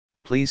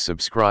Please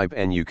subscribe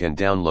and you can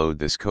download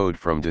this code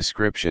from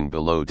description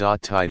below.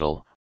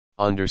 Title: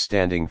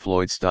 Understanding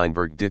Floyd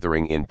Steinberg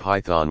Dithering in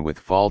Python with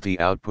Faulty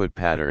Output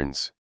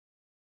Patterns.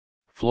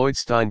 Floyd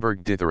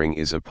Steinberg dithering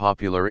is a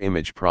popular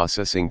image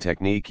processing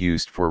technique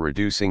used for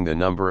reducing the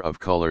number of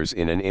colors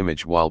in an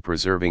image while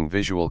preserving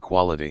visual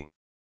quality.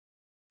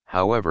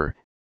 However,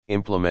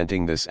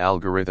 implementing this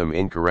algorithm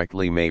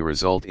incorrectly may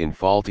result in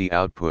faulty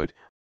output,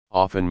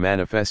 often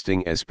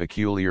manifesting as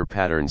peculiar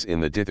patterns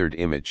in the dithered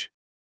image.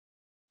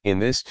 In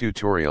this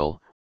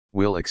tutorial,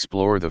 we'll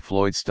explore the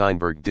Floyd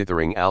Steinberg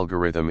dithering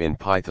algorithm in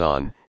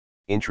Python,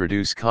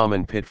 introduce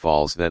common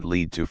pitfalls that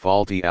lead to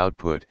faulty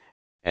output,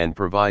 and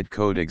provide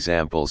code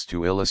examples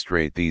to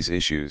illustrate these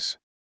issues.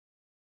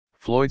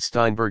 Floyd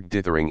Steinberg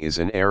dithering is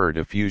an error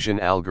diffusion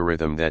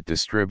algorithm that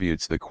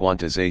distributes the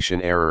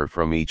quantization error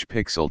from each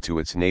pixel to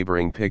its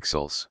neighboring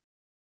pixels.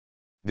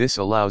 This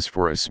allows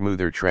for a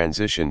smoother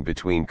transition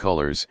between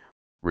colors,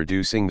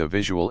 reducing the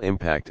visual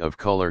impact of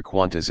color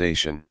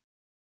quantization.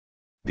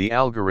 The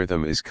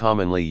algorithm is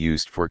commonly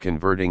used for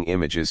converting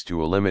images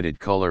to a limited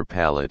color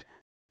palette,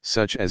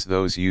 such as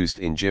those used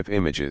in GIF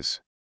images.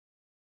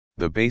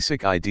 The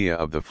basic idea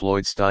of the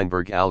Floyd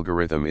Steinberg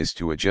algorithm is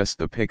to adjust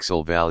the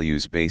pixel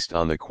values based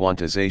on the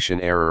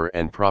quantization error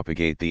and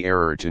propagate the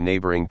error to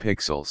neighboring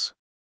pixels.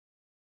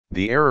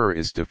 The error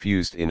is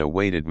diffused in a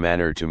weighted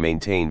manner to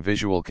maintain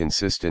visual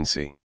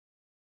consistency.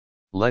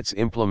 Let's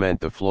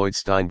implement the Floyd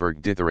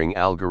Steinberg dithering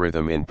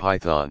algorithm in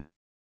Python.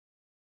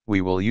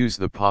 We will use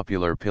the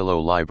popular Pillow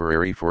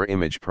library for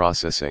image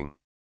processing.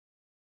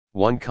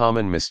 One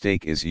common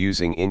mistake is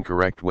using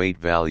incorrect weight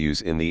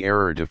values in the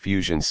error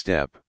diffusion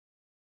step.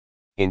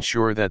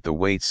 Ensure that the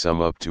weights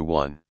sum up to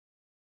 1.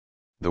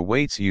 The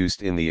weights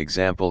used in the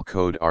example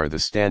code are the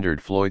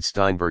standard Floyd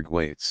Steinberg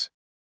weights.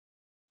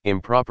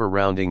 Improper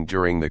rounding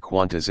during the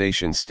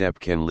quantization step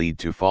can lead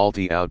to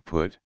faulty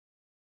output.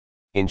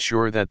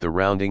 Ensure that the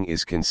rounding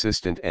is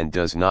consistent and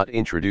does not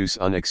introduce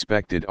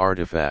unexpected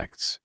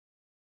artifacts.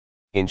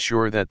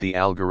 Ensure that the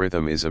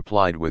algorithm is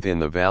applied within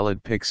the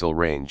valid pixel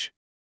range.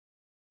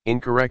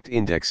 Incorrect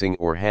indexing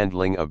or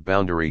handling of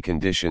boundary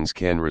conditions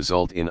can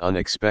result in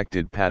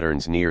unexpected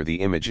patterns near the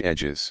image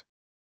edges.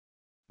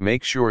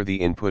 Make sure the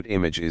input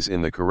image is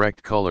in the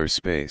correct color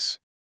space.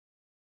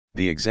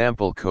 The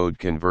example code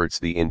converts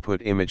the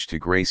input image to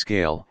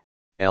grayscale,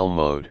 L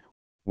mode,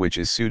 which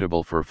is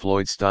suitable for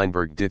Floyd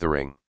Steinberg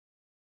dithering.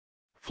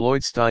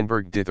 Floyd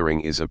Steinberg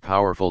dithering is a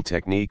powerful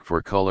technique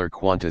for color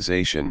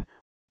quantization,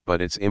 but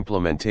its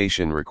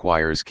implementation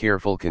requires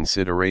careful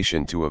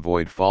consideration to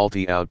avoid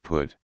faulty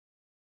output.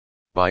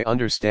 By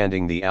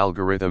understanding the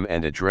algorithm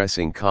and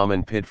addressing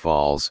common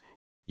pitfalls,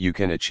 you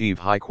can achieve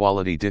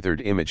high-quality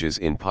dithered images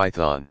in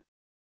Python.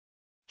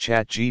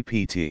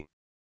 ChatGPT